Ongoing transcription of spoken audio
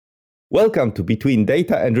Welcome to Between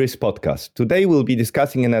Data and Risk podcast. Today we'll be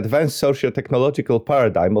discussing an advanced socio-technological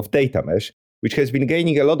paradigm of data mesh, which has been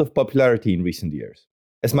gaining a lot of popularity in recent years.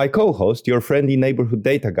 As my co-host, your friendly neighborhood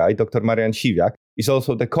data guy, Dr. Marian Siwiak, is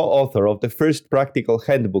also the co-author of the first practical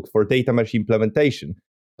handbook for data mesh implementation,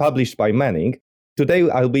 published by Manning. Today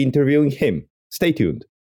I'll be interviewing him. Stay tuned.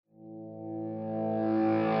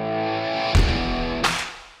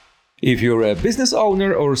 If you're a business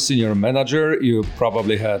owner or senior manager, you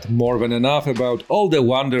probably had more than enough about all the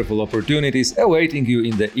wonderful opportunities awaiting you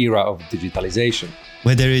in the era of digitalization.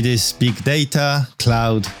 Whether it is big data,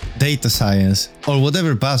 cloud, data science, or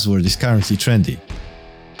whatever buzzword is currently trendy.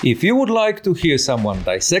 If you would like to hear someone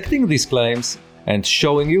dissecting these claims and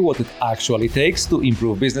showing you what it actually takes to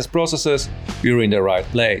improve business processes, you're in the right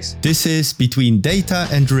place. This is Between Data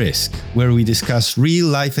and Risk, where we discuss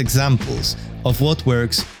real-life examples of what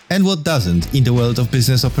works and what doesn't in the world of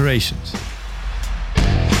business operations.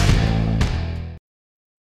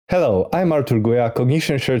 Hello, I'm Artur Guja,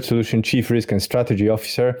 Cognition Shared Solution Chief Risk and Strategy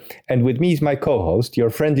Officer, and with me is my co-host, your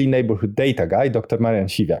friendly neighborhood data guy, Dr. Marian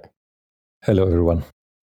Siwiak. Hello, everyone.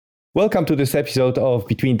 Welcome to this episode of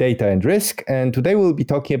Between Data and Risk, and today we'll be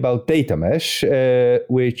talking about data mesh,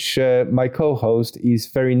 which my co-host is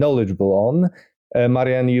very knowledgeable on.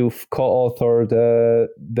 Marian, you've co-authored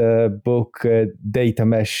the book Data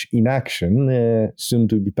Mesh in Action, soon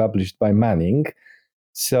to be published by Manning.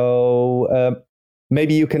 So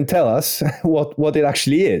maybe you can tell us what it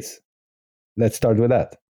actually is. Let's start with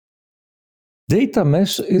that. Data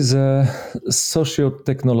mesh is a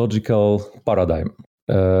socio-technological paradigm.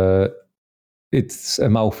 It's a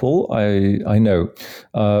mouthful, I know,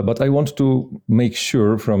 but I want to make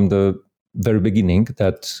sure from the very beginning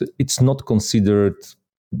that it's not considered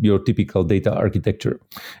your typical data architecture.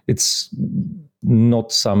 It's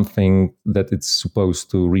not something that it's supposed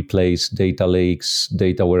to replace data lakes,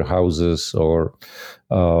 data warehouses, or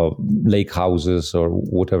lake houses, or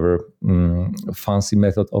whatever fancy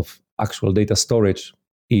method of actual data storage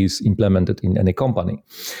is implemented in any company.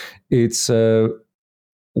 It's a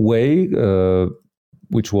way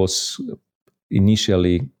which was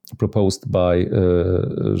initially proposed by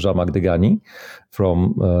Jean-Marc Degani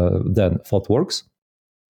from then ThoughtWorks,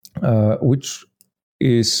 which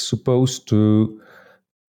is supposed to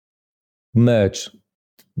merge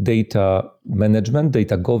data management,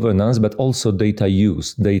 data governance, but also data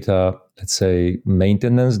use, data, let's say,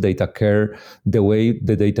 maintenance, data care, the way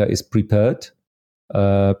the data is prepared,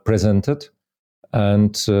 presented,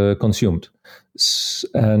 and consumed.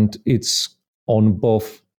 And it's on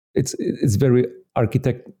both. It's very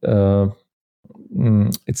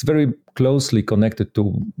it's very closely connected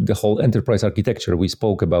to the whole enterprise architecture. We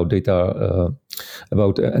spoke about data,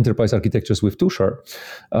 about enterprise architectures with Tushar,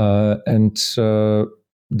 and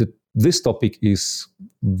this topic is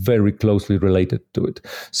very closely related to it.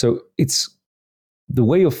 So it's the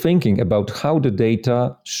way of thinking about how the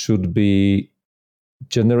data should be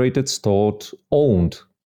generated, stored, owned.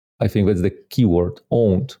 I think that's the key word,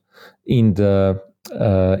 owned in the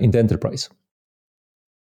enterprise.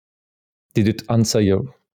 Did it answer your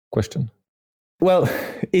question? Well,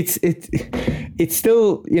 it's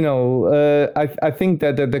still, I think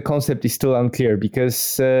that the concept is still unclear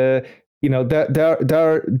because there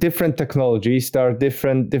are different technologies, there are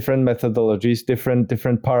different methodologies,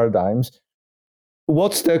 different paradigms.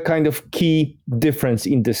 What's the kind of key difference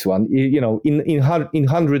in this one? In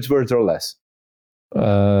hundreds words or less.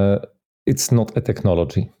 It's not a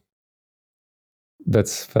technology.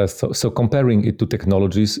 That's first. So comparing it to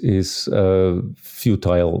technologies is a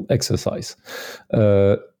futile exercise.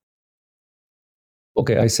 Okay,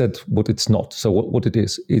 I said what it's not. So what it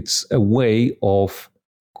is? It's a way of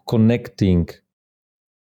connecting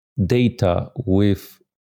data with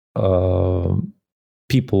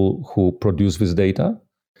people who produce this data,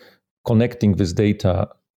 connecting this data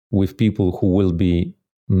with people who will be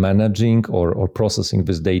managing or processing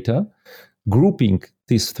this data, grouping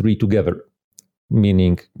these three together,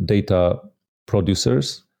 meaning data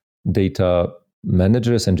producers, data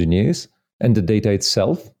managers, engineers, and the data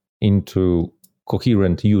itself into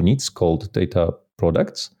coherent units called data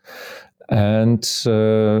products. And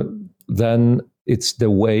then it's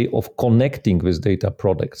the way of connecting these data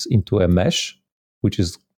products into a mesh, which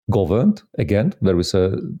is governed. Again, there is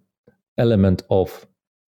an element of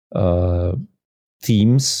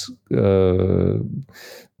teams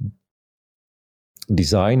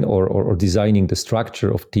design or designing the structure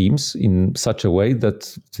of teams in such a way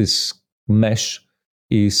that this mesh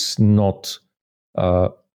is not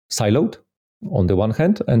siloed on the one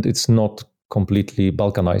hand, and it's not completely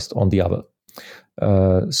balkanized on the other.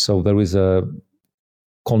 So there is a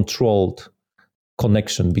controlled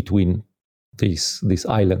connection between these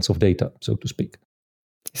islands of data, so to speak.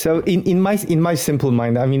 So in my simple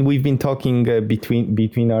mind, I mean, we've been talking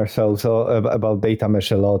between ourselves about data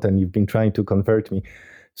mesh a lot, and you've been trying to convert me.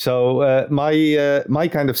 So my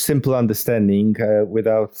kind of simple understanding,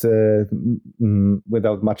 without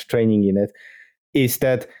much training in it, is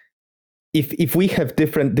that if we have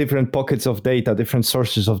different pockets of data, different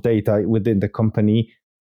sources of data within the company,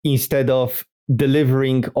 instead of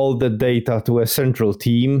delivering all the data to a central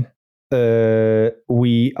team,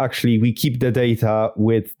 we keep the data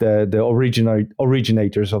with the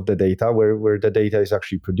originators of the data, where the data is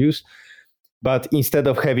actually produced. But instead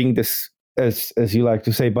of having this, as you like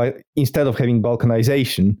to say, instead of having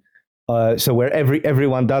balkanization, so where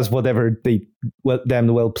everyone does whatever they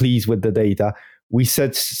please with the data, we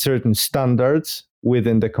set certain standards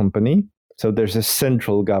within the company. So there's a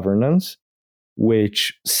central governance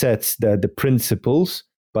which sets the principles,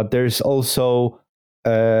 but there's also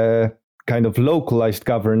kind of localized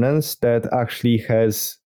governance that actually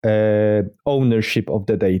has ownership of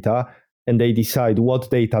the data, and they decide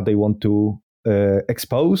what data they want to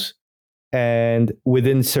expose, and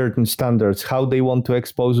within certain standards how they want to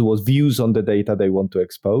expose, what views on the data they want to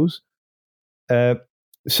expose.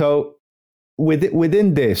 So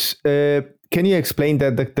within this, can you explain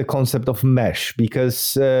the concept of mesh?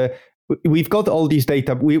 Because we've got all these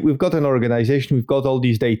data. We've got an organization. We've got all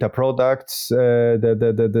these data products.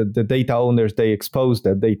 The data owners, they expose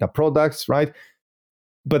their data products, right?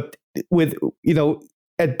 But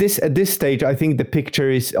at this stage, I think the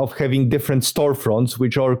picture is of having different storefronts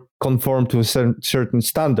which are conform to a certain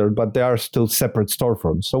standard, but they are still separate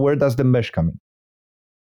storefronts. So where does the mesh come in?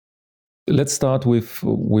 Let's start with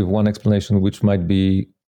one explanation which might be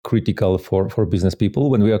critical for business people.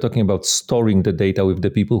 When we are talking about storing the data with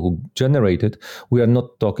the people who generate it, we are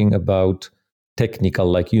not talking about technical,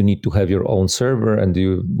 like you need to have your own server and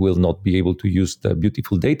you will not be able to use the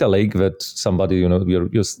beautiful data lake that somebody, your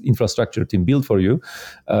infrastructure team built for you.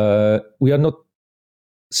 We are not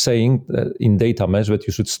saying in data mesh that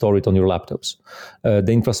you should store it on your laptops.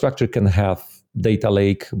 The infrastructure can have data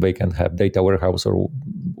lake, they can have data warehouse or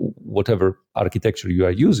whatever architecture you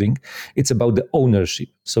are using. It's about the ownership.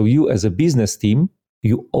 So you as a business team,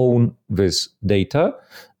 you own this data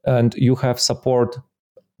and you have support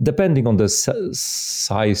depending on the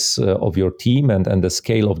size of your team and the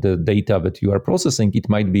scale of the data that you are processing. It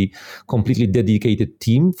might be completely dedicated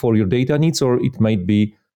team for your data needs, or it might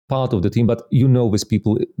be part of the team, but these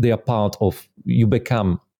people, they are you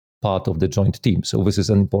become part of the joint team. So this is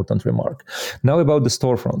an important remark. Now about the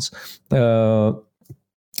storefronts.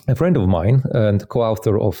 A friend of mine and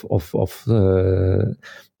co-author of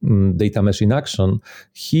Data Mesh in Action,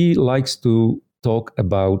 he likes to talk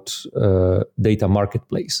about data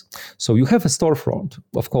marketplace. So you have a storefront,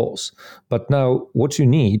 of course, but now what you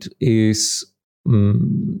need is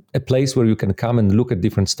a place where you can come and look at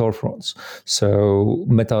different storefronts. So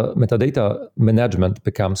metadata management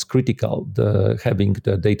becomes critical, having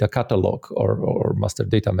the data catalog or master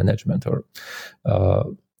data management or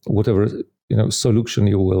whatever solution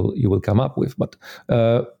you will come up with. But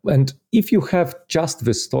and if you have just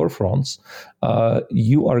the storefronts,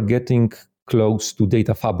 you are getting close to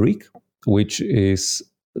data fabric, which is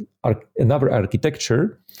another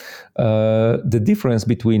architecture. The difference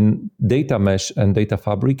between data mesh and data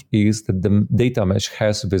fabric is that the data mesh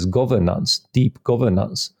has this governance, deep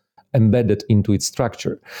governance, embedded into its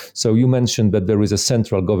structure. So you mentioned that there is a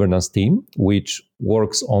central governance team which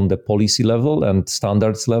works on the policy level and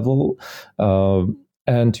standards level,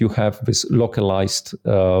 and you have this localized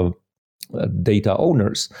data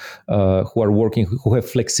owners who have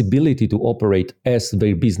flexibility to operate as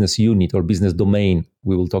their business unit or business domain,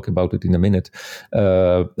 we will talk about it in a minute,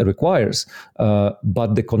 requires.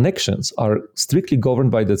 But the connections are strictly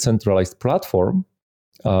governed by the centralized platform,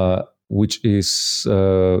 which is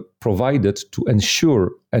provided to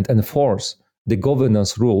ensure and enforce the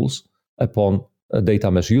governance rules upon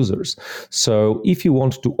data mesh users. So if you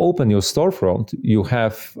want to open your storefront, you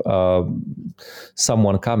have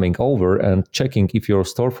someone coming over and checking if your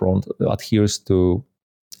storefront adheres to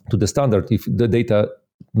the standard, if the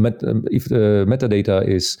metadata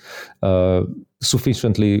is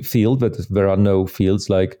sufficiently filled, that there are no fields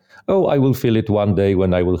like, I will fill it one day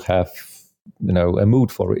when I will have a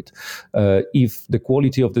mood for it. If the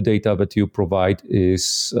quality of the data that you provide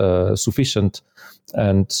is sufficient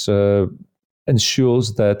and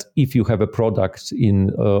ensures that if you have a product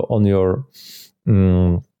on your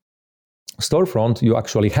storefront, you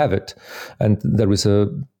actually have it, and there is a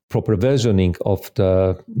proper versioning of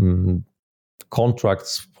the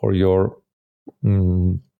contracts for your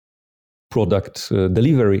product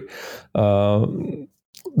delivery.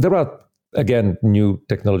 There are, again, new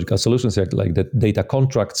technological solutions like the data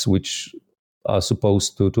contracts, which are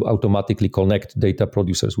supposed to automatically connect data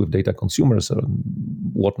producers with data consumers or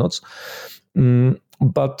whatnots.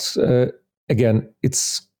 But again,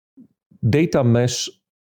 it's data mesh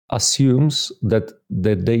assumes that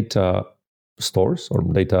the data stores or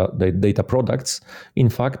data products, in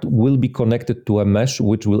fact, will be connected to a mesh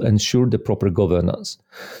which will ensure the proper governance.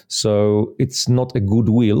 So it's not a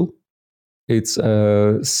goodwill. It's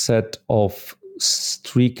a set of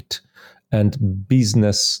strict and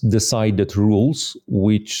business-decided rules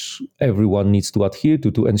which everyone needs to adhere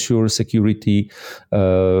to ensure security,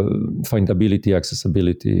 findability,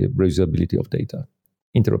 accessibility, reusability of data,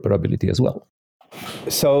 interoperability as well.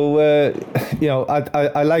 So,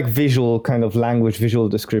 I like visual kind of language, visual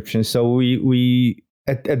description. So we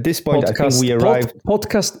at this point, I think we arrived.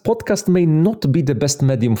 Podcast may not be the best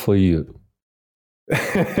medium for you.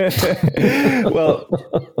 Well,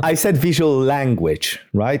 I said visual language,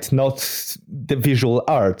 right? Not the visual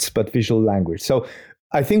arts, but visual language. So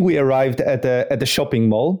I think we arrived at a shopping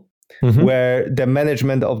mall, where the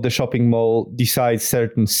management of the shopping mall decides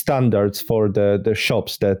certain standards for the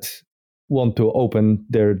shops that want to open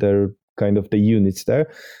their kind of the units there.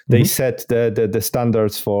 They set the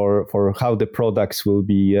standards for how the products will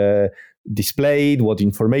be displayed, what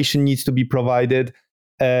information needs to be provided.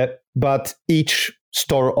 But each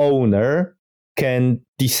store owner can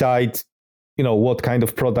decide, what kind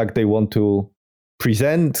of product they want to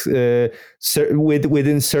present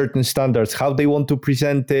within certain standards, how they want to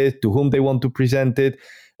present it, to whom they want to present it,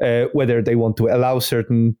 whether they want to allow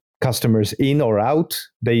certain customers in or out.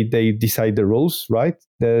 They decide the rules, right?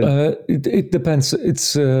 It depends.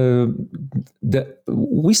 It's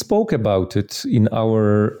we spoke about it in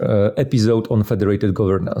our episode on federated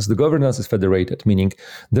governance. The governance is federated, meaning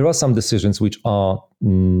there are some decisions which are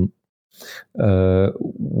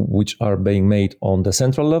being made on the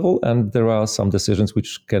central level, and there are some decisions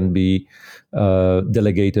which can be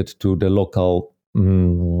delegated to the local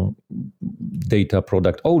data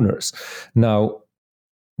product owners. Now,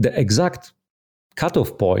 the exact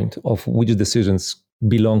cutoff point of which decisions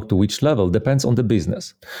belong to which level depends on the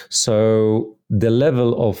business. So the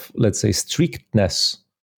level of, let's say, strictness,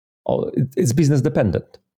 it's business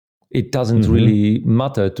dependent. It doesn't really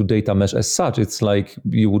matter to data mesh as such. It's like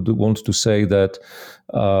you would want to say that,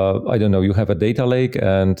 you have a data lake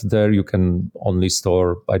and there you can only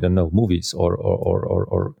store, movies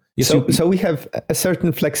or yes, so we have a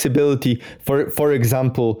certain flexibility. For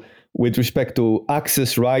example, with respect to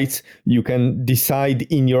access rights, you can decide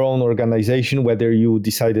in your own organization whether you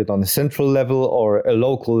decided on a central level or a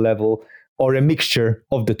local level or a mixture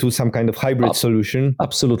of the two, some kind of hybrid solution.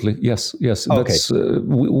 Absolutely, yes. Okay. That's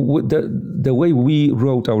the way we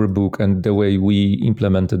wrote our book and the way we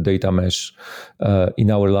implemented data mesh in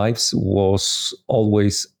our lives was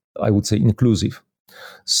always, I would say, inclusive.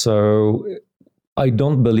 So I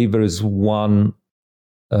don't believe there is one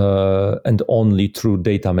and only true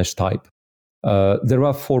data mesh type. There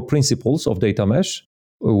are 4 principles of data mesh,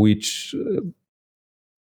 which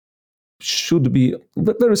should be.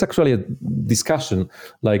 There is actually a discussion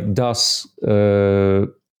like, does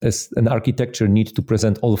as an architecture need to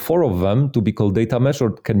present all 4 of them to be called data mesh,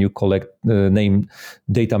 or can you name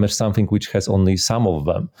data mesh something which has only some of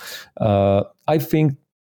them? I think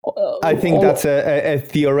that's a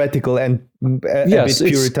theoretical and a bit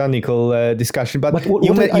puritanical discussion. But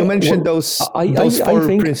you mentioned those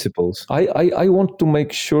 4 principles. I want to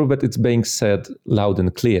make sure that it's being said loud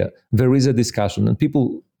and clear. There is a discussion, and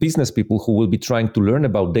business people who will be trying to learn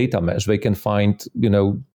about data mesh, they can find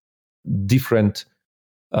different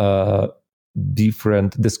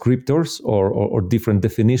descriptors or different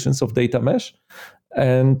definitions of data mesh,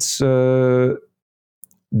 and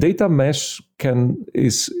data mesh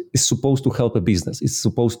is supposed to help a business. It's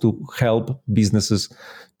supposed to help businesses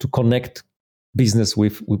to connect business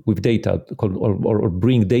with data or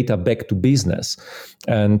bring data back to business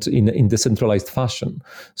and in decentralized fashion.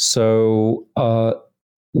 So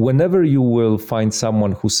whenever you will find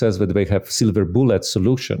someone who says that they have silver bullet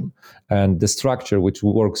solution and the structure which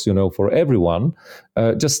works, for everyone,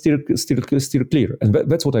 just steer clear. And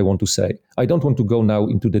that's what I want to say. I don't want to go now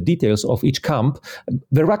into the details of each camp.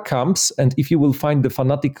 There are camps, and if you will find the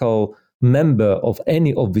fanatical member of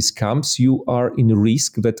any of these camps, you are in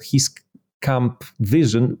risk that his camp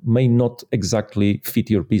vision may not exactly fit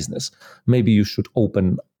your business. Maybe you should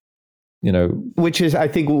open which is, I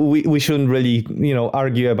think we shouldn't really,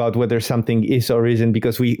 argue about whether something is or isn't,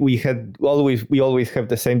 because we always have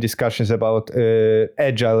the same discussions about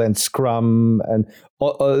Agile and Scrum and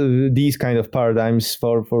these kind of paradigms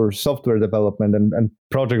for software development and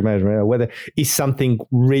project management, whether is something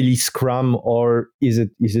really Scrum or is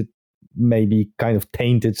it maybe kind of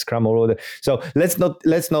tainted Scrum or whatever. So let's not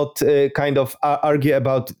kind of argue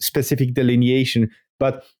about specific delineation,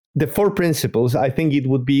 but the 4 principles, I think it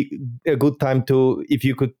would be a good time if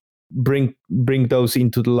you could bring those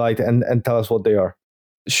into the light and tell us what they are.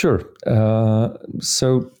 Sure.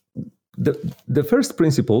 So the first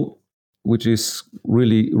principle, which is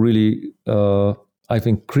really, really, I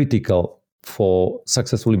think, critical for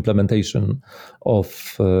successful implementation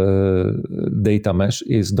of data mesh,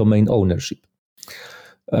 is domain ownership.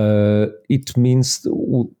 It means,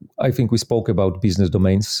 I think we spoke about business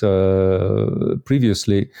domains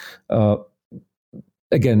previously.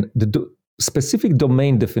 Again, the specific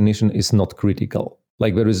domain definition is not critical.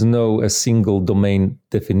 Like there is a single domain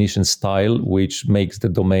definition style which makes the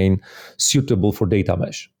domain suitable for data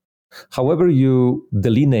mesh. However you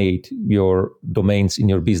delineate your domains in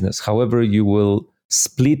your business, however you will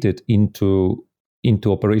split it into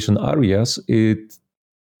operation areas, it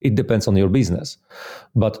depends on your business.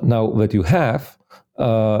 But now that you have,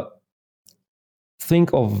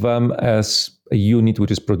 think of them as a unit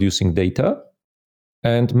which is producing data,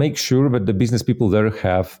 and make sure that the business people there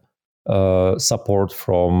have support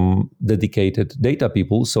from dedicated data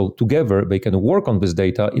people. So together they can work on this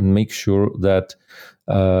data and make sure that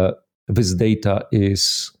this data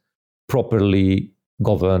is properly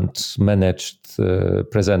governed, managed,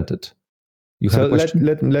 presented. So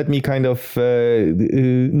let me kind of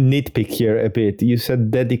nitpick here a bit. You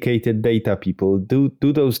said dedicated data people. Do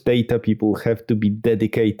those data people have to be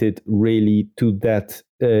dedicated really to that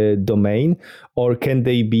domain, or can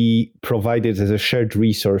they be provided as a shared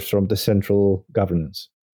resource from the central governance?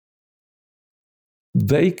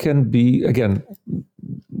 They can be, again,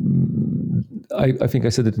 I think I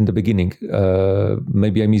said it in the beginning.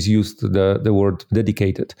 Maybe I misused the word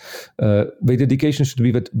dedicated. The dedication should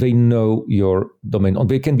be that they know your domain.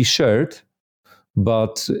 They can be shared,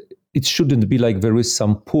 but it shouldn't be like there is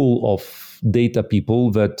some pool of data people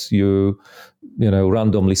that you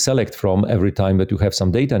randomly select from every time that you have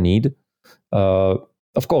some data need.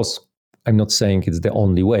 Of course, I'm not saying it's the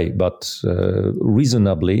only way, but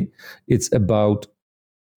reasonably, it's about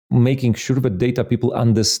making sure that data people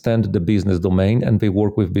understand the business domain and they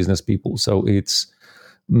work with business people. So it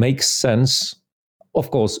makes sense.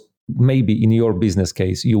 Of course, maybe in your business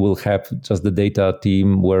case, you will have just the data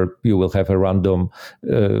team where you will have a random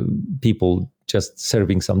people just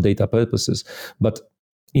serving some data purposes. But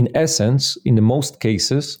in essence, in the most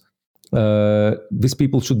cases, these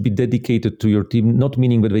people should be dedicated to your team, not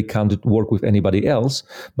meaning that they can't work with anybody else,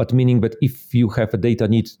 but meaning that if you have a data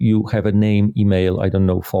need, you have a name, email, I don't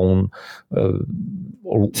know, phone, or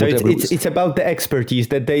so whatever. It's about the expertise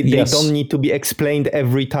that they don't need to be explained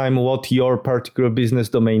every time what your particular business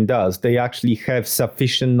domain does. They actually have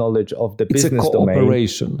sufficient knowledge of the business domain. It's a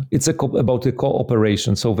cooperation. It's about a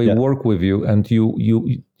cooperation. So they work with you, and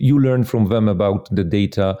you learn from them about the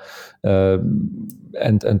data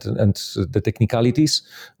and the technicalities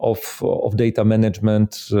of data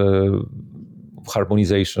management,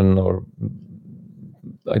 harmonization, or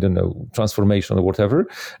I don't know, transformation or whatever,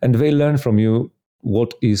 and they learn from you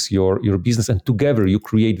what is your business, and together you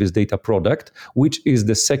create this data product, which is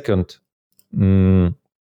the second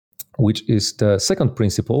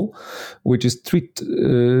principle, which is treat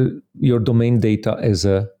your domain data as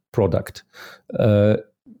a product.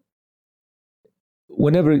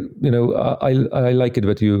 Whenever I like it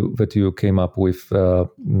that you came up with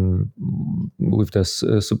this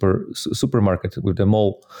supermarket, with the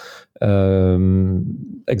mall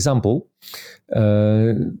example.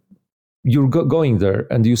 You're going there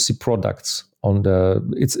and you see products on the.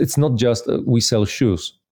 It's not just we sell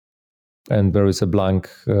shoes, and there is a blank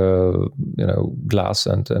glass,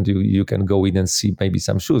 and you can go in and see maybe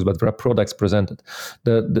some shoes, but there are products presented.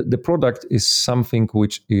 The product is something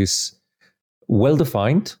which is well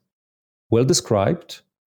defined, well described,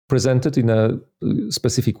 presented in a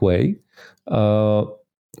specific way.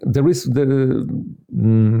 There is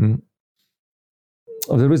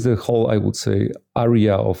the whole, I would say,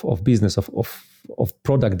 area of business of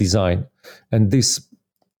product design, and these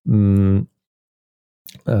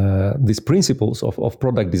principles of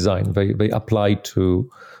product design they apply to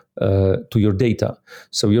your data.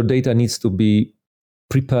 So your data needs to be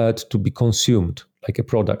prepared to be consumed like a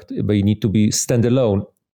product. They need to be standalone.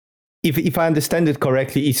 If I understand it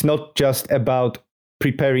correctly, it's not just about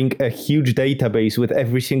preparing a huge database with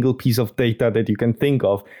every single piece of data that you can think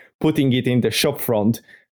of, putting it in the shop front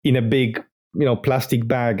in a big, plastic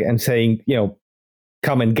bag and saying,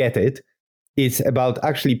 come and get it. It's about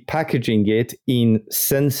actually packaging it in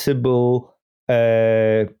sensible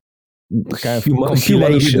kind of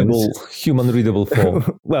human readable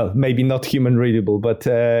form. Well, maybe not human readable, but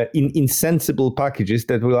in sensible packages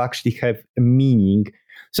that will actually have a meaning.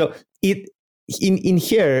 So in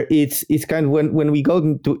here, it's kind of when we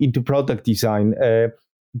go into product design,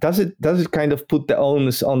 does it kind of put the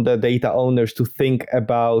onus on the data owners to think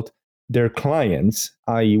about their clients,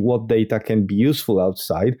 i.e. what data can be useful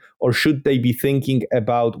outside, or should they be thinking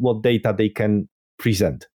about what data they can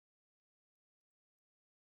present?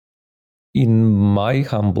 In my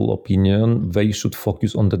humble opinion, they should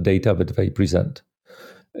focus on the data that they present.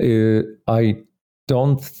 I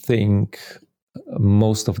don't think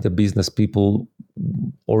most of the business people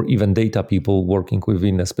or even data people working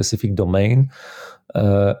within a specific domain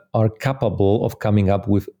are capable of coming up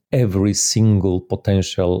with every single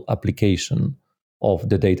potential application of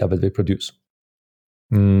the data that they produce,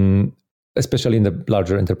 especially in the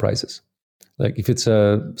larger enterprises. Like if it's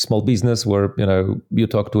a small business where you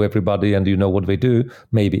talk to everybody and you know what they do,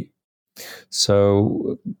 maybe.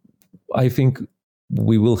 So I think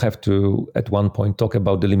we will have to at one point talk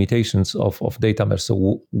about the limitations of data mesh.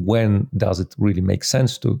 So when does it really make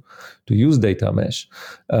sense to use data mesh?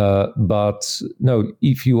 But no,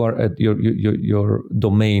 if you are at your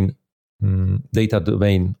domain, data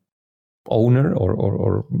domain owner,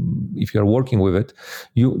 or if you're working with it,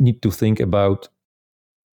 you need to think about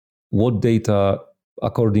what data,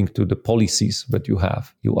 according to the policies that you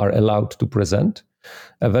have, you are allowed to present,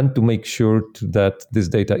 and then to make sure that this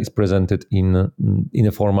data is presented in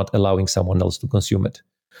a format allowing someone else to consume it.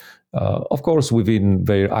 Of course, within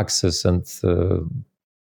their access and so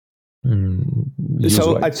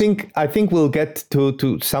rights. I think we'll get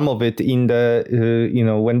to some of it in the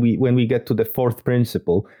when we get to the fourth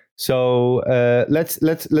principle. So let's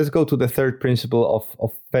go to the third principle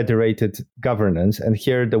of federated governance, and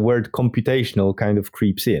here the word computational kind of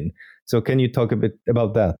creeps in. So can you talk a bit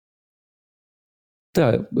about that?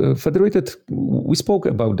 Federated. We spoke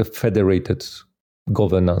about the federated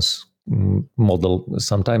governance model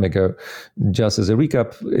some time ago. Just as a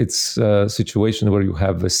recap, it's a situation where you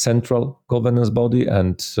have a central governance body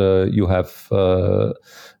and you have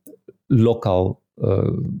local.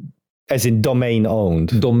 As in domain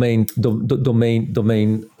owned. Domain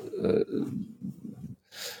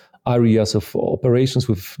areas of operations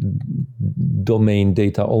with domain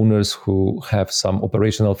data owners who have some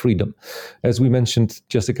operational freedom. As we mentioned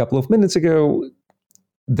just a couple of minutes ago,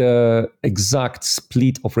 the exact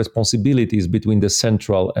split of responsibilities between the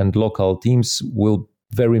central and local teams will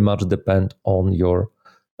very much depend on your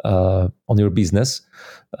business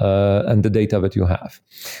and the data that you have.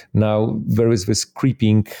 Now, there is this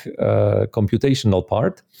creeping computational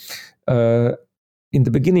part. In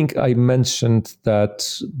the beginning, I mentioned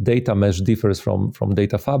that data mesh differs from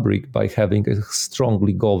data fabric by having a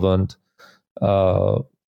strongly governed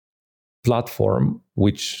platform,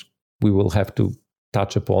 which we will have to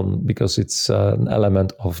touch upon because it's an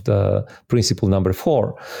element of the principle number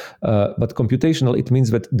 4. But computational, it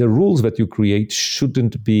means that the rules that you create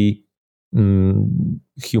shouldn't be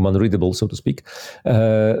human readable, so to speak.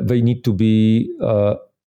 They need to be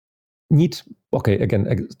okay,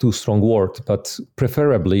 again, too strong word, but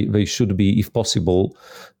preferably they should be, if possible,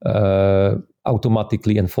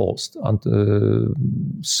 automatically enforced. And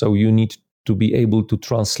so you need to be able to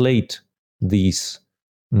translate these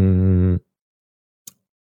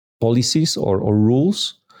policies or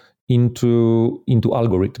rules into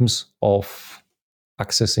algorithms of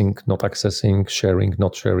accessing, not accessing, sharing,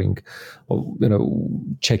 not sharing, or,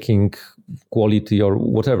 checking quality or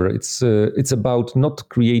whatever. It's about not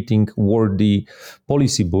creating wordy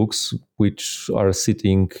policy books which are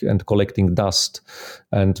sitting and collecting dust,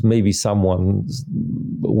 and maybe someone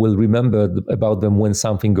will remember about them when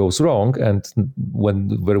something goes wrong, and when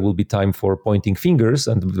there will be time for pointing fingers,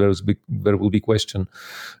 and there will be question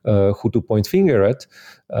who to point finger at.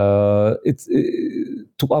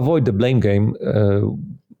 To avoid the blame game,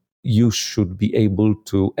 you should be able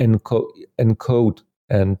to encode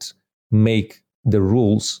and make the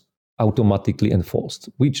rules automatically enforced,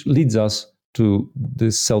 which leads us to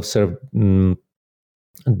this self-serve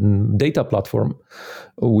data platform,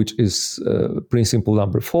 which is principle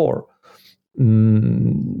number 4.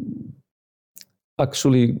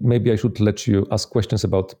 Actually, maybe I should let you ask questions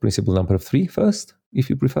about principle number 3 first, if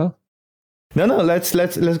you prefer. No, let's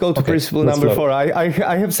go to principle number 4.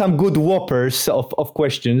 I have some good whoppers of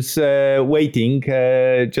questions waiting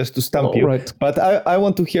just to stump you. Right. But I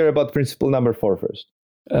want to hear about principle number 4 first.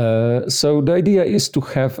 So the idea is to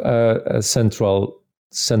have a central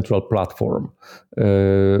platform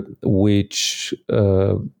which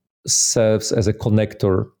serves as a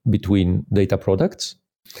connector between data products.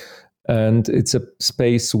 And it's a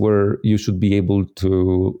space where you should be able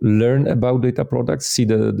to learn about data products, see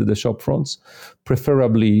the shop fronts,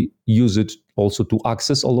 preferably use it also to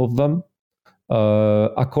access all of them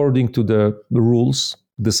according to the rules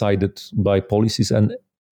decided by policies and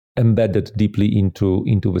embedded deeply into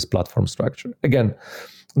this platform structure. Again,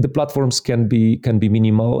 the platforms can be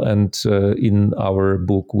minimal, and in our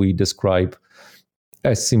book we describe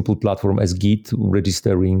a simple platform as Git,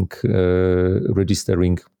 registering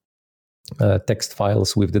text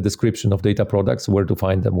files with the description of data products, where to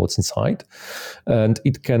find them, what's inside. And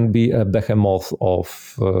it can be a behemoth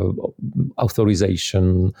of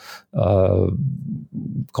authorization,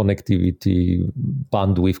 connectivity,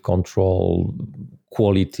 bandwidth control,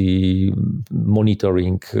 quality,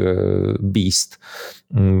 monitoring beast,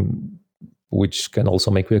 which can also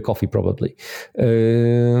make you a coffee probably.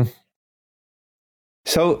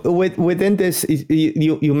 So within this,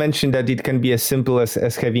 you mentioned that it can be as simple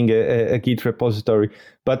as having a Git repository,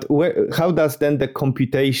 but how does then the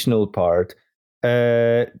computational part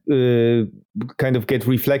kind of get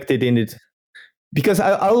reflected in it? Because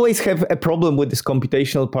I always have a problem with this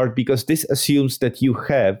computational part, because this assumes that you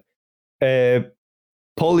have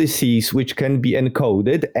policies which can be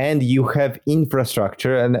encoded, and you have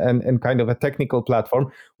infrastructure and kind of a technical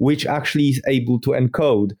platform which actually is able to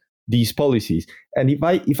encode these policies. And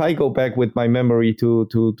if I go back with my memory to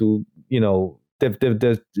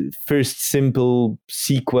the first simple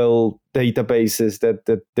SQL databases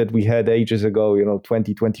that we had ages ago,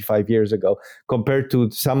 20, 25 years ago, compared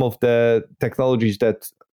to some of the technologies that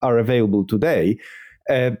are available today,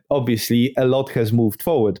 obviously a lot has moved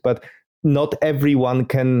forward, but not everyone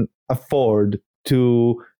can afford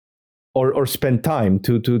to or spend time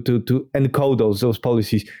to encode those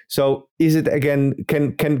policies. So is it again,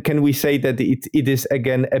 can we say that it is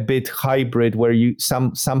again a bit hybrid, where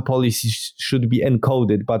some policies should be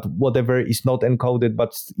encoded, but whatever is not encoded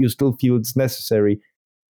but you still feel it's necessary,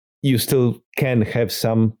 you still can have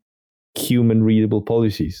some human readable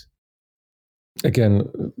policies? Again,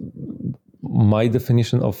 my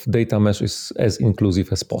definition of data mesh is as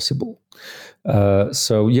inclusive as possible.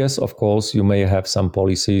 So yes, of course, you may have some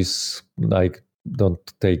policies like don't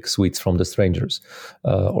take sweets from the strangers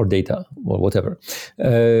or data or whatever.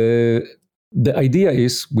 The idea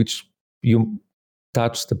is, which you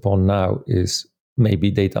touched upon now, is maybe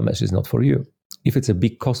data mesh is not for you. If it's a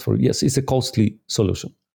big cost for you, yes, it's a costly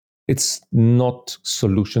solution. It's not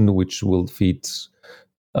solution which will fit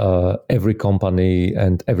every company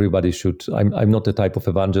and everybody should. I'm not the type of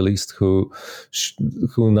evangelist who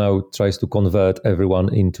now tries to convert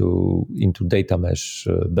everyone into data mesh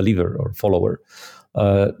believer or follower.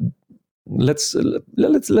 Let's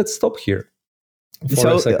stop here.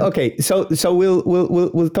 So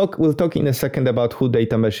we'll talk in a second about who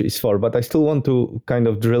data mesh is for, but I still want to kind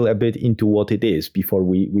of drill a bit into what it is before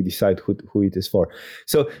we decide who it is for.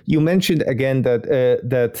 So you mentioned again that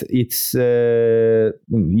it's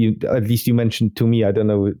at least you mentioned to me, I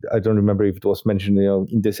don't remember if it was mentioned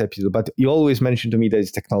in this episode, but you always mentioned to me that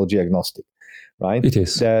it's technology agnostic, right? It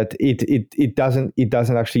is that it doesn't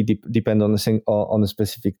actually depend on a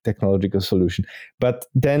specific technological solution. But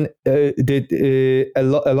then a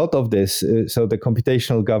lot of this, so the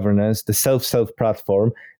computational governance, the self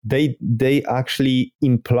platform, they actually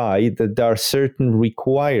imply that there are certain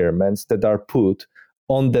requirements that are put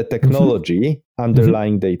on the technology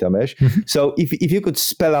underlying data mesh. So if you could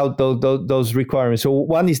spell out those requirements. So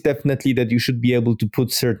one is definitely that you should be able to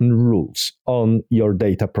put certain rules on your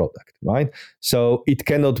data product, right? So it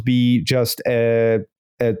cannot be just a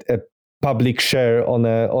public share on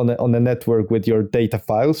a network with your data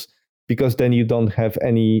files, because then you don't have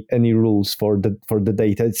any rules for the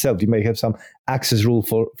data itself. You may have some access rule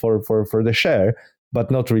for the share,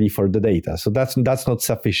 but not really for the data. So that's not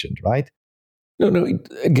sufficient, right? No.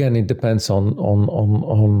 It depends on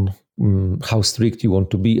how strict you want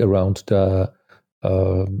to be around the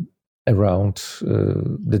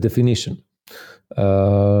definition.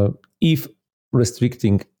 If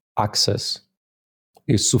restricting access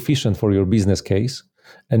is sufficient for your business case,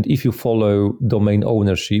 and if you follow domain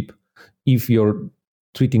ownership, if you're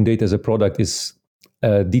treating data as a product is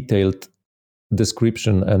a detailed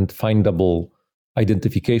description and findable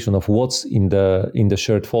identification of what's in the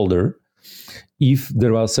shared folder, if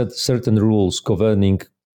there are certain rules governing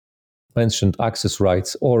mentioned access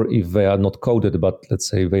rights, or if they are not coded, but let's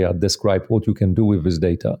say they are described what you can do with this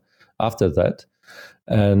data after that.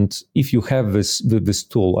 And if you have this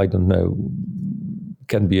tool, I don't know,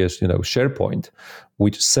 can be a SharePoint,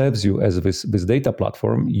 which serves you as this data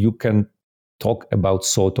platform, you can talk about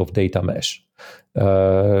sort of data mesh,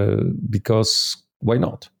 because why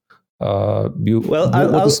not?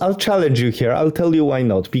 I'll challenge you here. I'll tell you why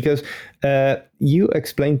not. Because you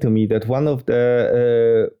explained to me that one of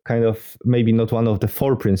the kind of, maybe not one of the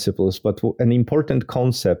 4 principles, but an important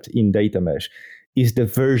concept in data mesh is the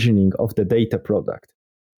versioning of the data product.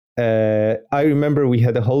 I remember we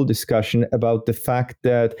had a whole discussion about the fact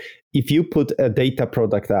that if you put a data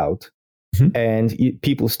product out and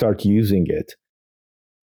people start using it,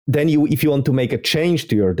 then if you want to make a change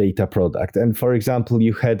to your data product, and for example,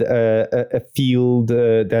 you had a field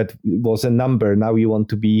that was a number, now you want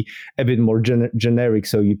to be a bit more generic,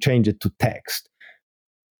 so you change it to text.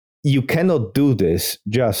 You cannot do this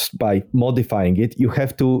just by modifying it. You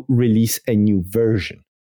have to release a new version,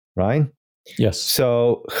 right? Yes.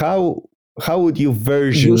 So how would you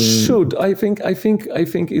version? You should. I think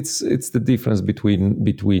it's the difference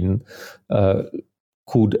between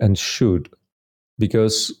could and should.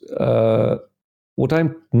 Because what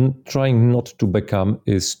I'm trying not to become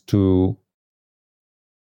is too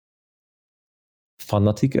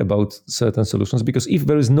fanatic about certain solutions. Because if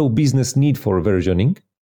there is no business need for versioning,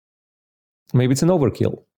 maybe it's an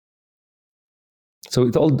overkill. So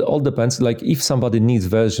it all depends. Like if somebody needs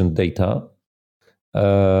version data,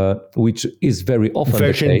 which is very often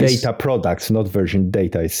version the case. Data products, not version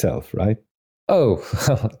data itself, right? Oh,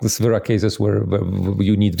 there are cases where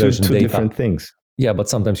you need version two data. Different things. Yeah, but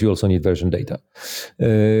sometimes you also need version data.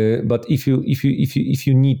 But if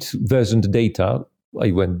you need versioned data,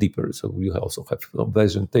 I went deeper. So you also have a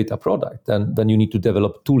version data product, then you need to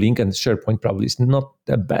develop tooling, and SharePoint probably is not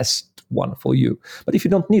the best one for you. But if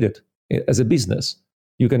you don't need it as a business,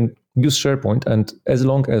 you can use SharePoint, and as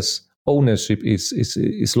long as ownership is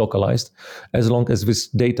localized, as long as this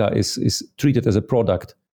data is treated as a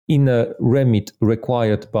product in a remit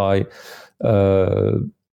required by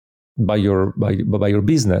your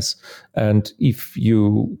business, and if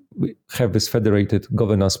you have this federated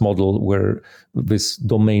governance model where these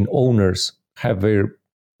domain owners have their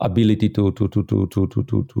ability to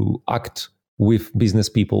act with business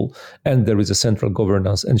people, and there is a central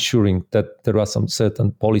governance ensuring that there are some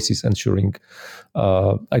certain policies ensuring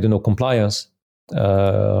compliance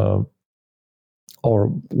or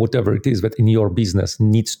whatever it is that in your business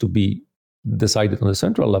needs to be decided on the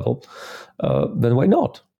central level, then why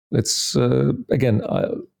not? It's again,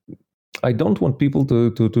 I don't want people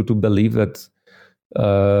to believe that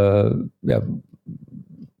the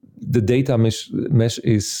data mesh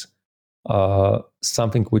is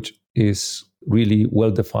something which is really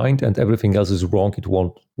well defined and everything else is wrong. It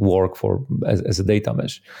won't work as a data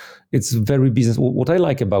mesh. It's very business. What I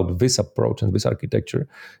like about this approach and this architecture,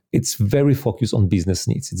 it's very focused on business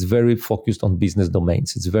needs. It's very focused on business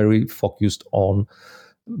domains. It's very focused on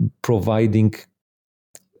providing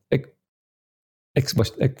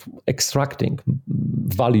extracting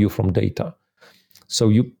value from data. So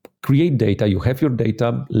you create data, you have your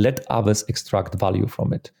data, let others extract value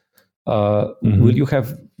from it. Will you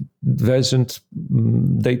have versioned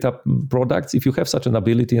data products? If you have such an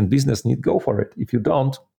ability and business need, go for it. If you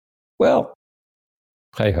don't, well,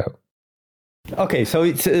 hey ho. Okay, so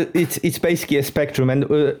it's basically a spectrum, and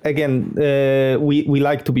again, we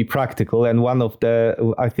like to be practical, and one of the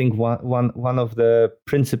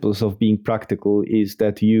principles of being practical is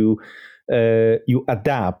that you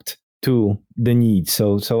adapt to the needs.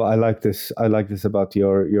 So I like this about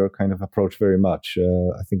your kind of approach very much.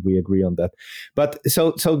 I think we agree on that. But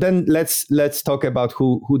so then let's talk about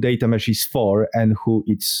who data mesh is for and who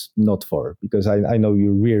it's not for, because I know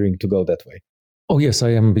you're rearing to go that way. Oh yes, I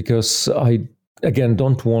am, because I again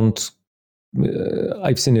don't want.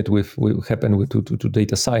 I've seen it happen to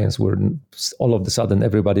data science, where all of a sudden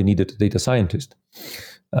everybody needed a data scientist,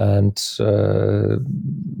 and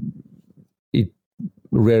it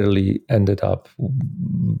rarely ended up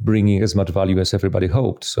bringing as much value as everybody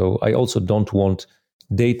hoped. So I also don't want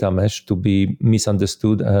data mesh to be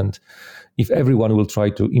misunderstood, and if everyone will try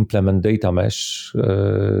to implement data mesh,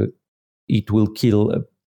 it will kill a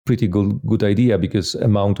pretty good idea, because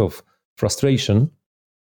amount of frustration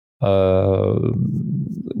will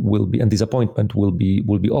be, and disappointment will be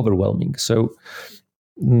overwhelming. So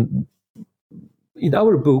in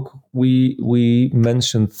our book we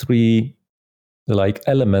mentioned 3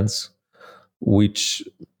 elements which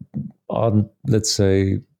are, let's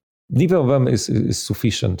say, neither of them is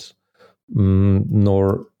sufficient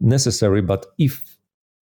nor necessary, but if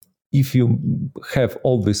if you have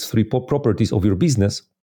all these three properties of your business,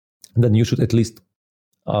 then you should at least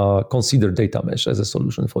consider data mesh as a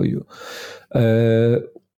solution for you.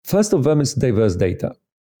 First of them is diverse data.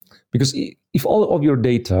 Because if all of your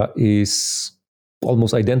data is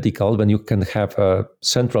almost identical, then you can have a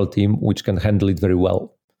central team which can handle it very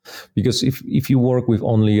well. Because if you work with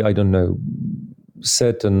only, I don't know,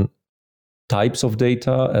 certain types of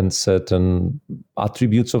data and certain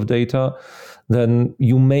attributes of data, then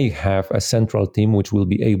you may have a central team which will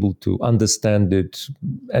be able to understand it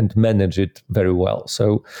and manage it very well.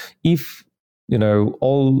 So if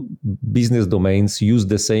all business domains use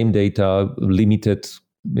the same data, limited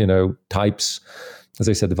types, as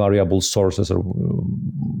I said, variable sources, or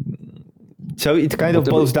so it kind of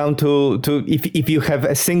boils down to if you have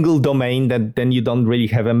a single domain, then you don't really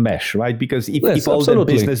have a mesh, right? Because if all the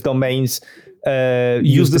business domains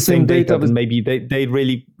use the same data, then maybe they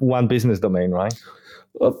really one business domain, right?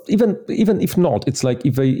 Even if not, it's like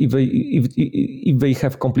if they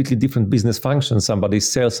have completely different business functions,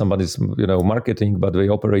 somebody's sales, somebody's marketing, but they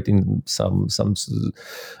operate in some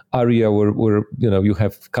area where you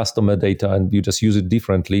have customer data and you just use it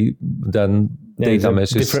differently, then data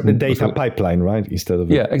mesh is different data pipeline, right? Instead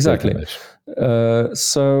of exactly.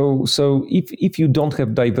 So if you don't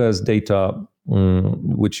have diverse data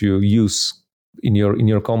which you use in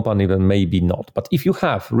your company, then maybe not. But if you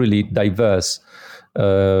have really diverse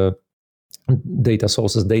data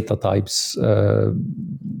sources, data types,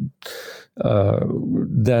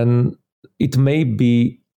 then it may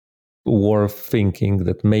be worth thinking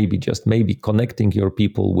that maybe connecting your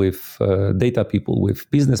people with data people, with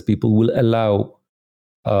business people, will allow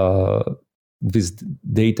this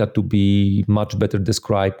data to be much better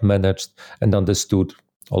described, managed, and understood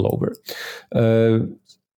all over.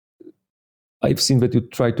 I've seen that you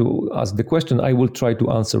try to ask the question. I will try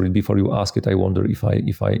to answer it before you ask it. I wonder if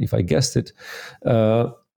I guessed it.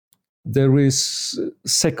 There is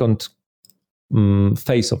second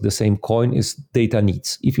face of the same coin is data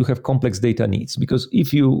needs. If you have complex data needs, because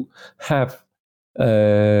if you have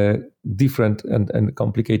different and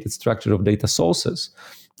complicated structure of data sources,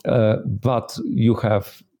 but you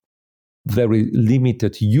have very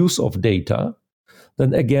limited use of data,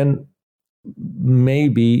 then again,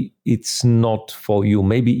 maybe it's not for you.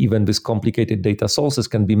 Maybe even these complicated data sources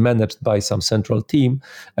can be managed by some central team,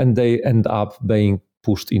 and they end up being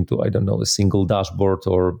pushed into, I don't know, a single dashboard,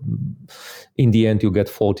 or in the end you get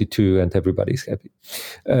 42 and everybody's happy.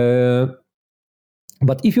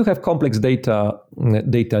 But if you have complex data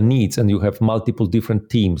needs, and you have multiple different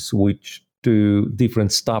teams which do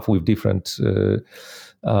different stuff with different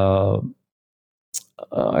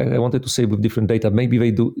I wanted to say with different data, maybe they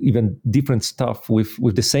do even different stuff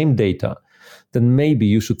with the same data, then maybe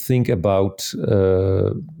you should think about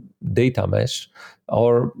data mesh,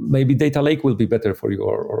 or maybe data lake will be better for you,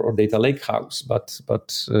 or data lake house,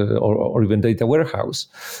 or even data warehouse.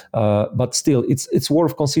 But still, it's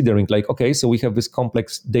worth considering. Like, okay, so we have this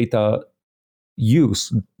complex data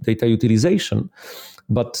utilization,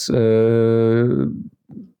 but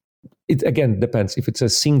it again depends. If it's a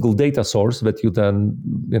single data source that you then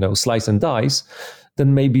slice and dice,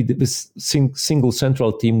 then maybe this single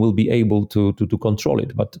central team will be able to control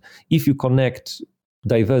it. But if you connect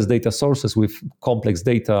diverse data sources with complex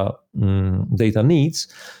data needs,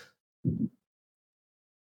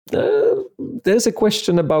 there's a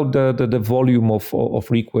question about the volume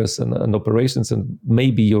of requests and operations, and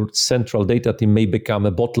maybe your central data team may become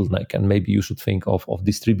a bottleneck, and maybe you should think of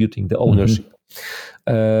distributing the ownership.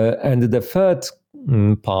 And the third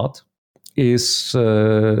part is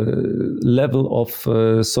level of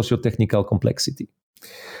socio-technical complexity.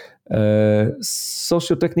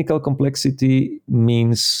 Socio-technical complexity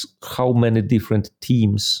means how many different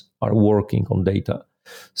teams are working on data.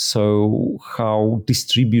 So how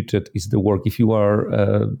distributed is the work? If you are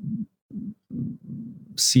a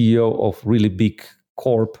CEO of really big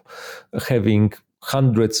corp, having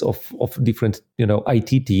hundreds of different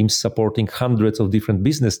IT teams supporting hundreds of different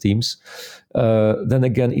business teams, then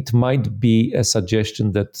again, it might be a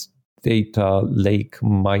suggestion that data lake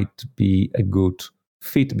might be a good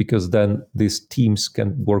fit, because then these teams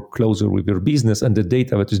can work closer with your business, and the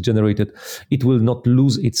data that is generated, it will not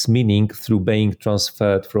lose its meaning through being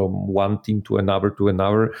transferred from one team to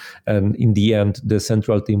another, and in the end, the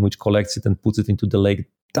central team which collects it and puts it into the lake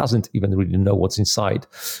doesn't even really know what's inside.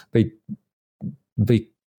 They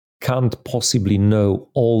can't possibly know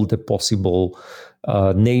all the possible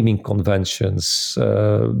naming conventions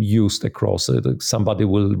used across it. Somebody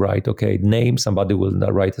will write, name, somebody will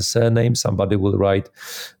write a surname, somebody will write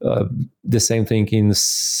the same thing in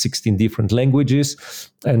 16 different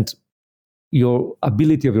languages. And your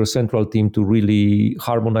ability of your central team to really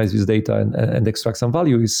harmonize this data and extract some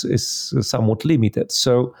value is somewhat limited.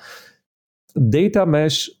 So data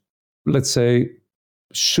mesh, let's say,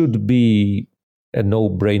 should be a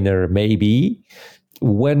no-brainer maybe.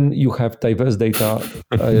 When you have diverse data,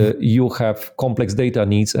 you have complex data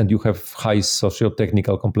needs, and you have high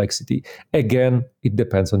socio-technical complexity. Again, it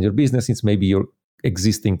depends on your business. It's maybe your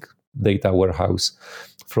existing data warehouse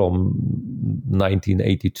from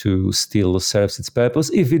 1982 still serves its purpose.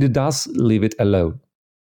 If it does, leave it alone.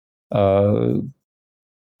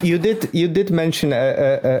 You did mention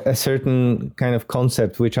a certain kind of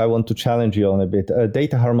concept which I want to challenge you on a bit.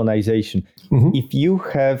 Data harmonization. Mm-hmm. If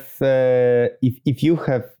you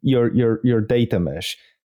have your data mesh,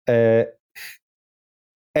 at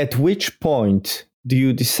which point do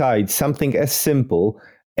you decide something as simple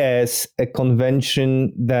as a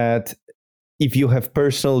convention that if you have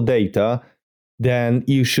personal data, then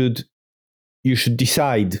you should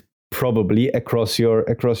decide probably across your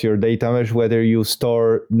data mesh whether you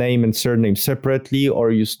store name and surname separately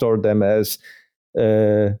or you store them as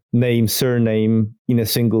name, surname in a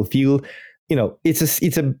single field.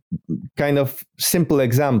 It's a kind of simple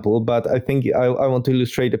example, but I think I want to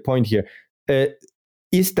illustrate a point here.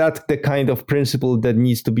 Is that the kind of principle that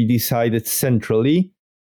needs to be decided centrally?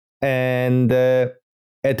 And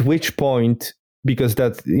at which point, because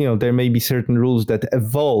that there may be certain rules that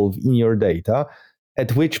evolve in your data,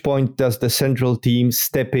 at which point does the central team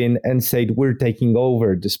step in and say, we're taking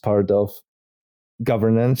over this part of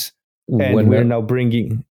governance and we're now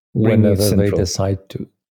bringing whenever it they decide to.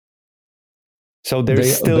 So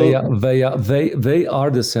there's they are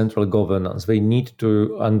the central governance. They need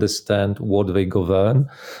to understand what they govern,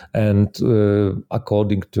 and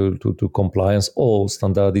according to compliance or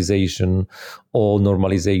standardization or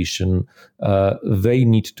normalization, they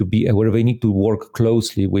need to be aware. They need to work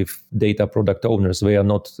closely with data product owners. They are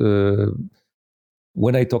not.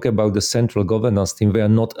 When I talk about the central governance team, they are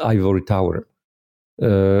not ivory tower.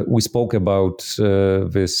 We spoke about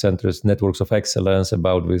this centers, networks of excellence,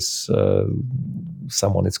 about this,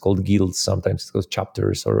 someone it's called guilds, sometimes it's called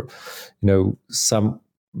chapters, or, some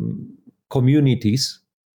communities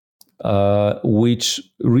which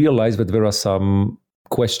realize that there are some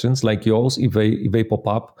questions like yours, if they pop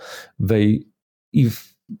up,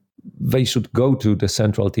 if they should go to the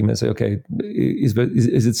central team and say, okay,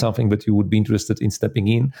 is it something that you would be interested in stepping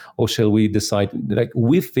in, or shall we decide, like,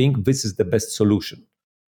 we think this is the best solution?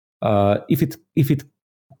 If it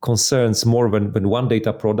concerns more than one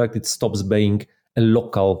data product, it stops being a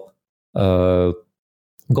local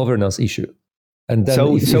governance issue. And then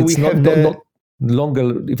if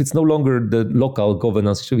it's no longer the local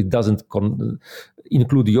governance issue, it doesn't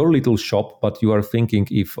include your little shop, but you are thinking,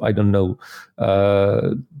 if, I don't know,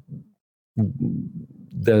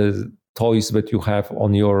 the toys that you have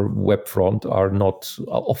on your web front are not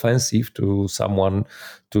offensive to someone,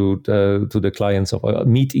 to the clients of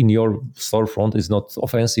meat in your storefront is not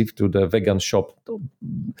offensive to the vegan shop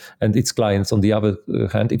and its clients. On the other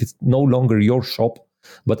hand, if it's no longer your shop,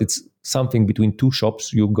 but it's something between two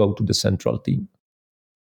shops, you go to the central team.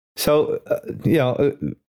 So,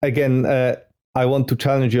 again, I want to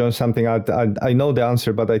challenge you on something. I know the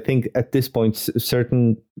answer, but I think at this point,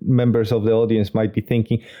 certain members of the audience might be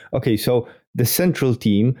thinking, okay, so the central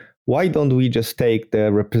team, why don't we just take the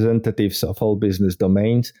representatives of all business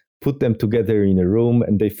domains, put them together in a room,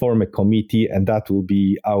 and they form a committee, and that will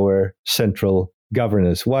be our central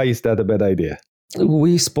governance? Why is that a bad idea?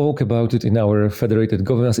 We spoke about it in our federated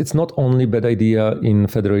governance. It's not only a bad idea in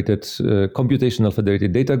federated, computational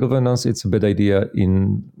federated data governance, it's a bad idea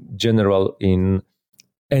in general in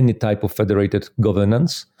any type of federated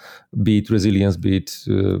governance, be it resilience, be it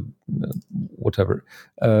whatever.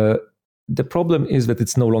 The problem is that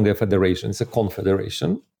it's no longer a federation, it's a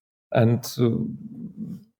confederation. And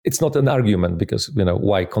it's not an argument because,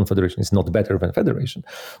 why confederation is not better than federation.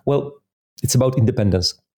 Well, it's about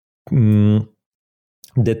independence.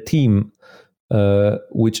 The team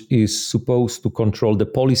which is supposed to control the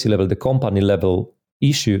policy level, the company level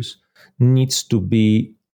issues, needs to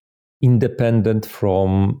be independent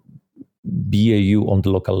from BAU on the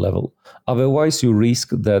local level. Otherwise, you risk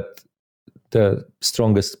that the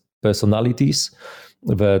strongest personalities,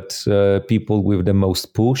 that people with the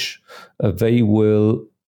most push, they will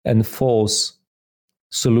enforce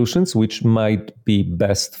solutions which might be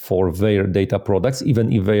best for their data products,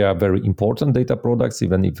 even if they are very important data products,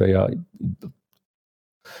 even if they are,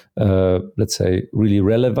 let's say, really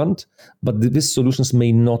relevant. But these solutions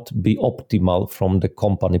may not be optimal from the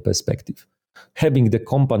company perspective. Having the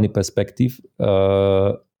company perspective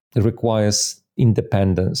requires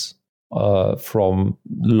independence from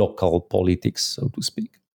local politics, so to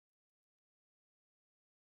speak.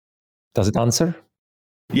 Does it answer?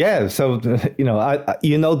 Yeah, so you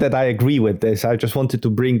know that I agree with this. I just wanted to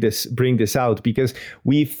bring this out because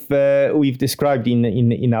we've described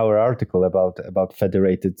in our article about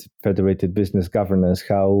federated business governance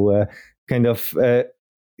how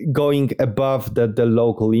going above the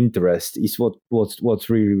local interest is what's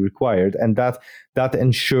really required, and that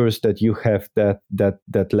ensures that you have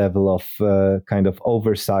that level of kind of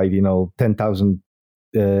oversight, 10,000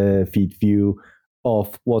 feet view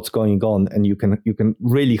of what's going on, and you can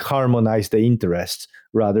really harmonize the interests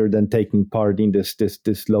rather than taking part in this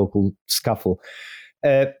local scuffle.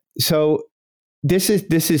 So this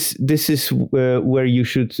is where you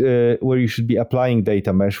should be applying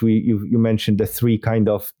data mesh. You mentioned the three kind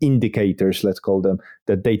of indicators, let's call them,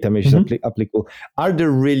 that data mesh is applicable. Are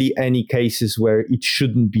there really any cases where it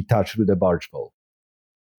shouldn't be touched with a barge pole,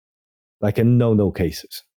 like a no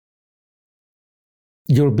cases?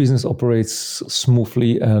 Your business operates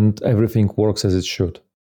smoothly and everything works as it should.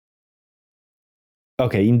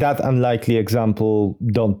 Okay, in that unlikely example,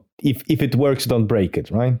 if it works, don't break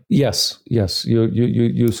it, right? Yes.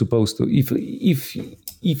 You're supposed to.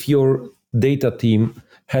 If your data team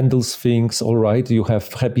handles things all right, you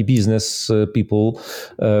have happy business people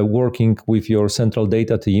working with your central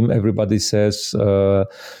data team. Everybody says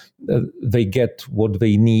they get what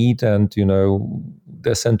they need, and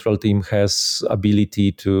the central team has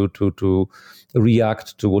ability to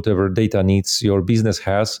react to whatever data needs your business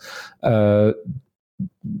has.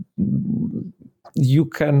 You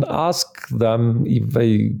can ask them if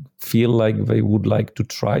they feel like they would like to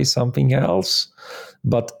try something else,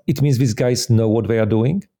 but it means these guys know what they are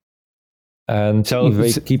doing. And so, if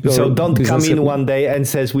they keep don't come in one day and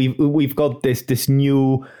says we've got this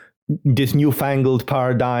newfangled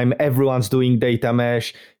paradigm, everyone's doing data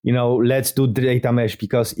mesh, let's do data mesh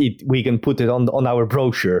because we can put it on our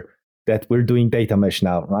brochure that we're doing data mesh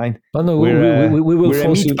now, right? Oh, no, we will we're a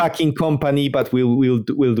meatpacking company, but we'll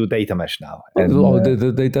do data mesh now. And,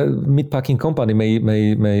 the data meatpacking company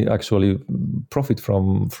may actually profit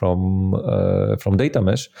from data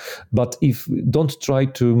mesh, but if don't try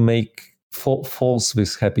to make force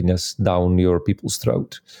this happiness down your people's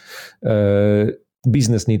throat.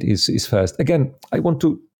 Business need is first. Again, I want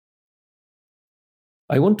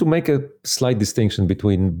to make a slight distinction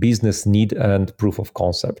between business need and proof of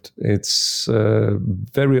concept. It's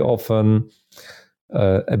very often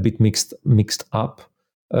a bit mixed up.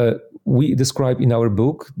 We describe in our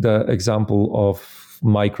book the example of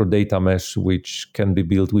micro data mesh, which can be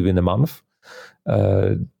built within a month,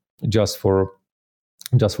 just for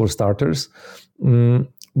starters.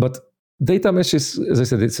 But data mesh is, as I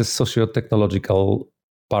said, it's a socio-technological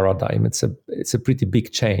paradigm. It's a pretty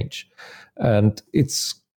big change, and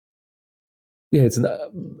it's an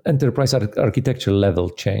enterprise architecture level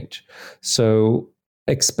change. So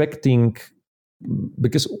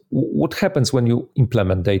because what happens when you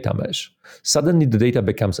implement data mesh? Suddenly the data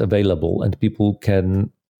becomes available, and people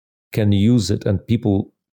can use it, and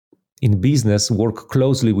people in business work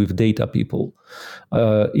closely with data people.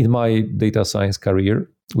 In my data science career,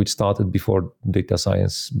 which started before data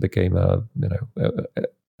science became a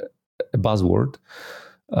buzzword,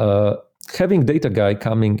 having data guy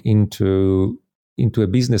coming into a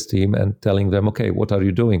business team and telling them, okay, what are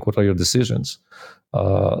you doing? What are your decisions?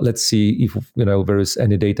 Let's see if there is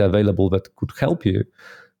any data available that could help you.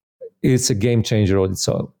 It's a game changer on its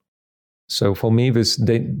own. So for me, this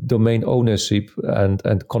domain ownership and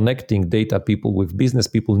connecting data people with business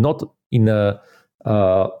people, not in a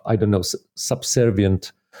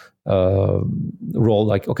subservient role,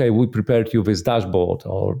 like, okay, we prepared you this dashboard,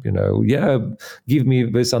 or give me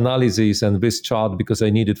this analysis and this chart because I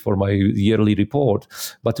need it for my yearly report,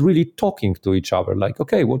 but really talking to each other, like,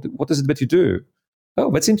 okay, what is it that you do?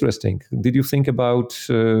 Oh, that's interesting. Did you think about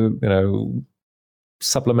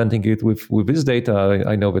supplementing it with this data?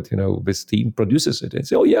 I know that this team produces it. And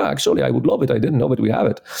say, oh yeah, actually I would love it. I didn't know that we have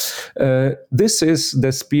it. This is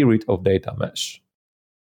the spirit of data mesh.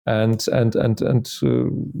 And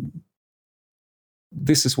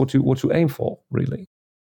this is what you aim for, really.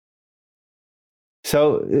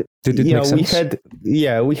 So did it make sense?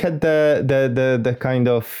 we had the kind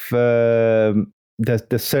of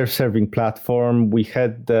the self-serving platform. We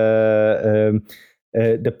had the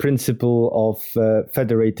principle of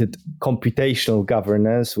federated computational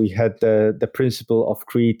governance. We had the principle of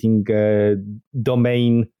creating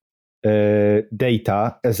domain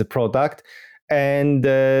data as a product. And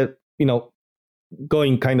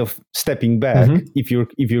going kind of stepping back, if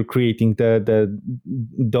you're creating the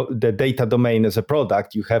data domain as a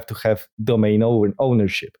product, you have to have domain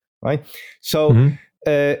ownership. right? So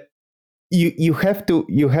you have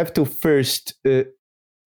to first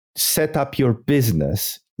set up your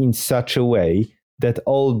business in such a way that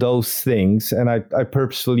all those things, and I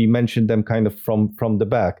purposefully mentioned them kind of from the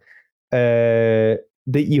back, that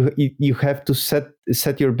you have to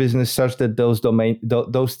set your business such that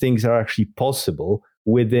those things are actually possible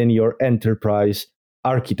within your enterprise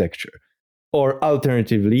architecture. Or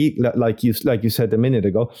alternatively, like you said a minute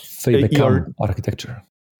ago, they become architecture.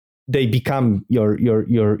 They become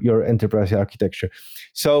your enterprise architecture.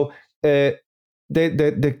 So the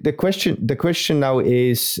question now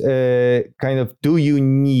is kind of, do you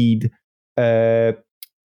need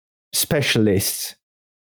specialists?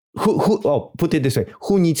 Put it this way: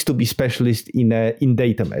 who needs to be specialist in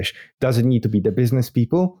data mesh? Does it need to be the business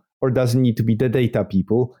people, or does it need to be the data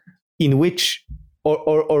people? In which,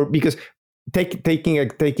 or because taking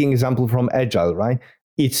example from Agile, right?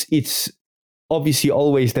 It's obviously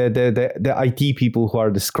always the IT people who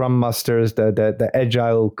are the Scrum Masters, the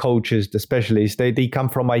Agile coaches, the specialists. They come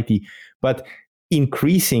from IT, but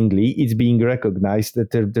increasingly it's being recognized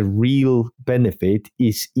that the real benefit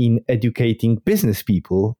is in educating business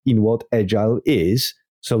people in what Agile is,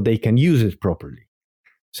 so they can use it properly.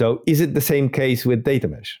 So is it the same case with data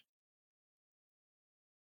mesh?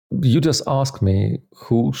 You just asked me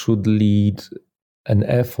who should lead an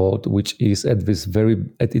effort which is at its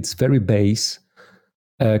very base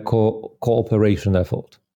a cooperation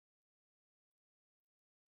effort.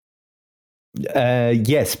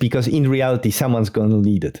 Yes, because in reality, someone's going to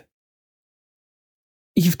lead it.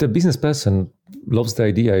 If the business person loves the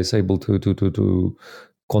idea, is able to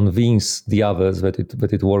convince the others that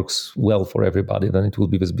it works well for everybody, then it will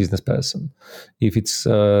be this business person. If it's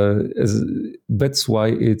that's why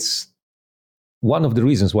it's one of the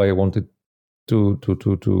reasons why I wanted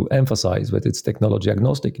to emphasize that it's technology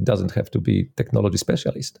agnostic. It doesn't have to be technology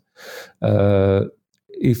specialist.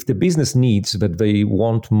 If the business needs that they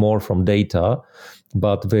want more from data,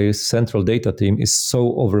 but the central data team is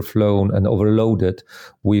so overflown and overloaded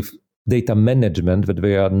with data management that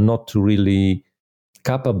they are not really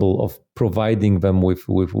capable of providing them with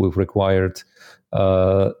required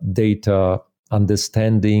data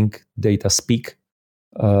understanding, data speak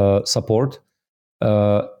support,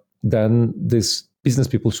 then this business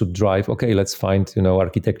people should drive, okay, let's find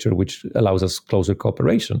architecture which allows us closer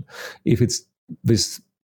cooperation. If it's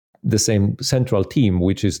the same central team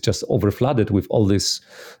which is just overflooded with all this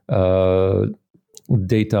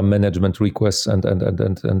data management requests and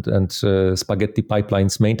spaghetti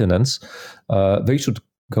pipelines maintenance, they should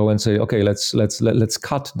go and say, okay, let's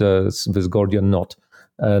cut this Gordian knot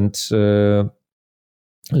and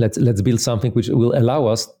let's build something which will allow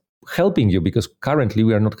us helping you, because currently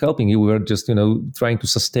we are not helping you. We are just trying to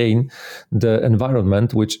sustain the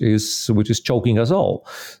environment which is choking us all.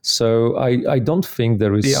 So I don't think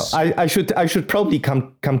there is. Yeah, I should probably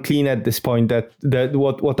come clean at this point that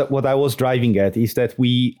what I was driving at is that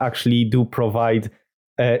we actually do provide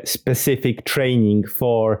specific training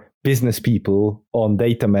for business people on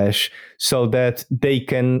data mesh so that they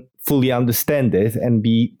can fully understand it and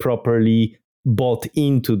be properly bought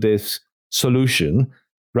into this solution,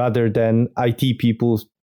 rather than IT people,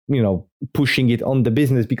 pushing it on the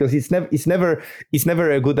business, because it's never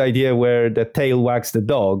a good idea where the tail wags the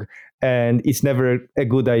dog, and it's never a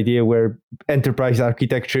good idea where enterprise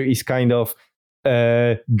architecture is kind of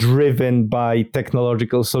driven by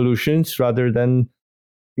technological solutions rather than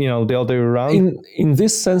the other way around. In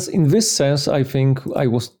this sense, I think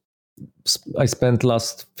I spent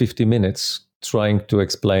last 50 minutes trying to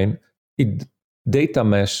explain it. Data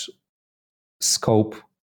mesh scope,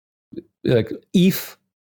 like if,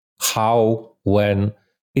 how, when,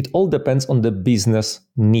 it all depends on the business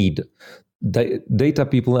need. The data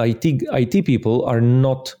people, IT people are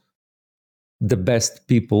not the best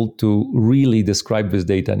people to really describe this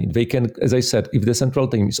data need. They can, as I said, if the central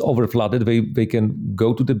team is overflooded, they can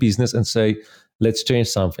go to the business and say, let's change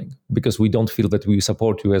something because we don't feel that we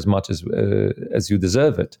support you as much as you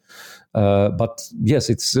deserve it. But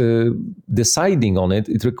yes, it's deciding on it.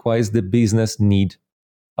 It requires the business need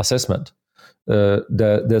assessment.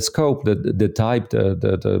 The scope, the type,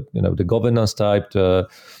 the governance type, the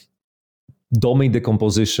domain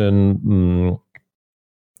decomposition.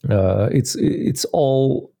 It's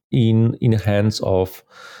all in hands of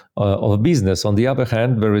business. On the other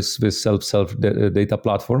hand, there is this self data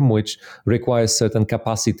platform which requires certain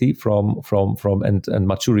capacity from and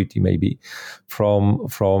maturity maybe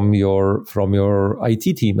from your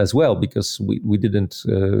IT team as well, because we didn't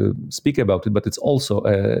speak about it, but it's also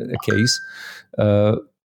a case.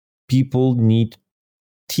 People need,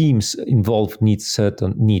 teams involved need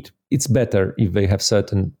it's better if they have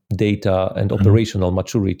certain data and operational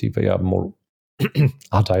maturity. They are more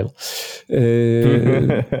agile.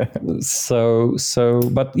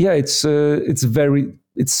 But yeah, it's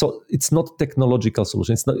not technological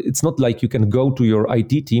solution. It's not like you can go to your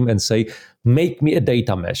IT team and say, make me a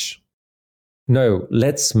data mesh. No,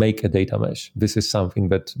 let's make a data mesh. This is something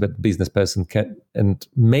that business person can, and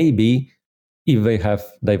maybe if they have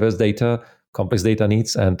diverse data, complex data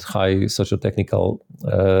needs, and high socio-technical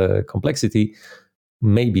complexity,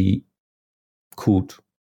 maybe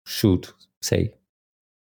should say.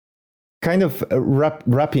 Kind of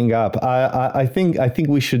wrapping up, I think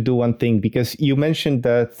we should do one thing, because you mentioned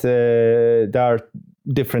that there are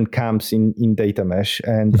different camps in data mesh,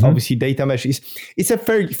 and obviously data mesh it's a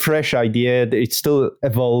very fresh idea. It's still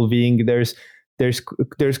evolving. There's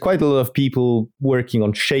quite a lot of people working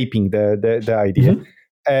on shaping the idea.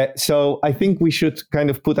 So I think we should kind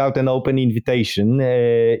of put out an open invitation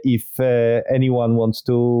if anyone wants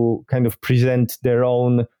to kind of present their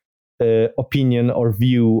own opinion or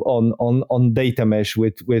view on data mesh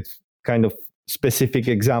with kind of specific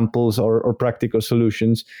examples or practical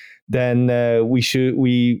solutions. Then we're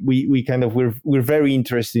very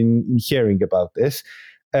interested in hearing about this.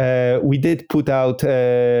 We did put out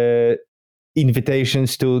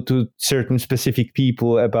invitations to certain specific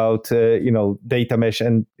people about data mesh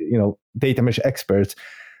and data mesh experts.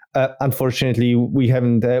 Unfortunately, we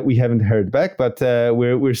haven't heard back, but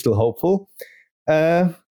we're still hopeful.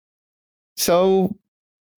 So,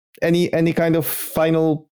 any kind of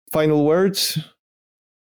final words?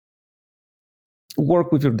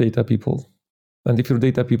 Work with your data people, and if your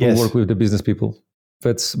data people work with the business people,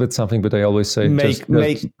 that's something that I always say. Make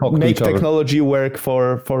technology work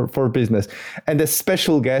for business. And a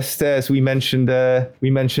special guest, as we mentioned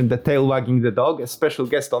the tail wagging the dog. A special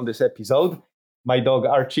guest on this episode, my dog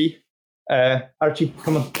Archie. Archie,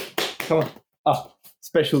 come on.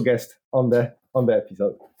 Special guest on the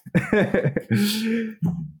episode.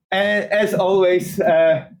 And as always,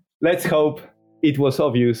 let's hope it was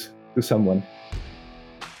of use to someone.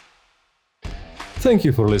 Thank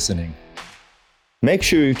you for listening. Make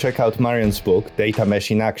sure you check out Marian's book, Data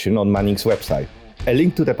Mesh in Action, on Manning's website. A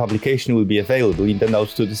link to the publication will be available in the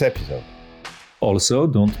notes to this episode. Also,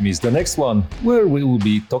 don't miss the next one, where we will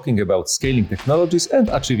be talking about scaling technologies and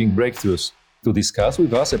achieving breakthroughs. To discuss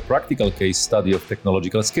with us a practical case study of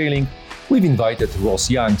technological scaling, we've invited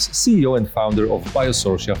Ross Youngs, CEO and founder of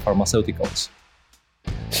Biosorcia Pharmaceuticals.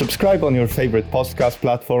 Subscribe on your favorite podcast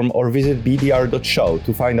platform or visit bdr.show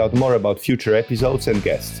to find out more about future episodes and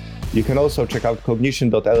guests. You can also check out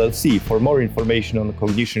cognition.llc for more information on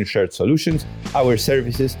Cognition shared solutions, our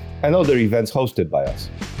services, and other events hosted by us.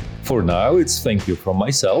 For now, it's thank you from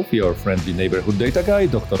myself, your friendly neighborhood data guy,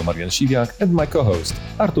 Dr. Marian Siwiak, and my co-host,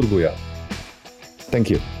 Artur Guja. Thank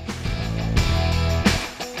you.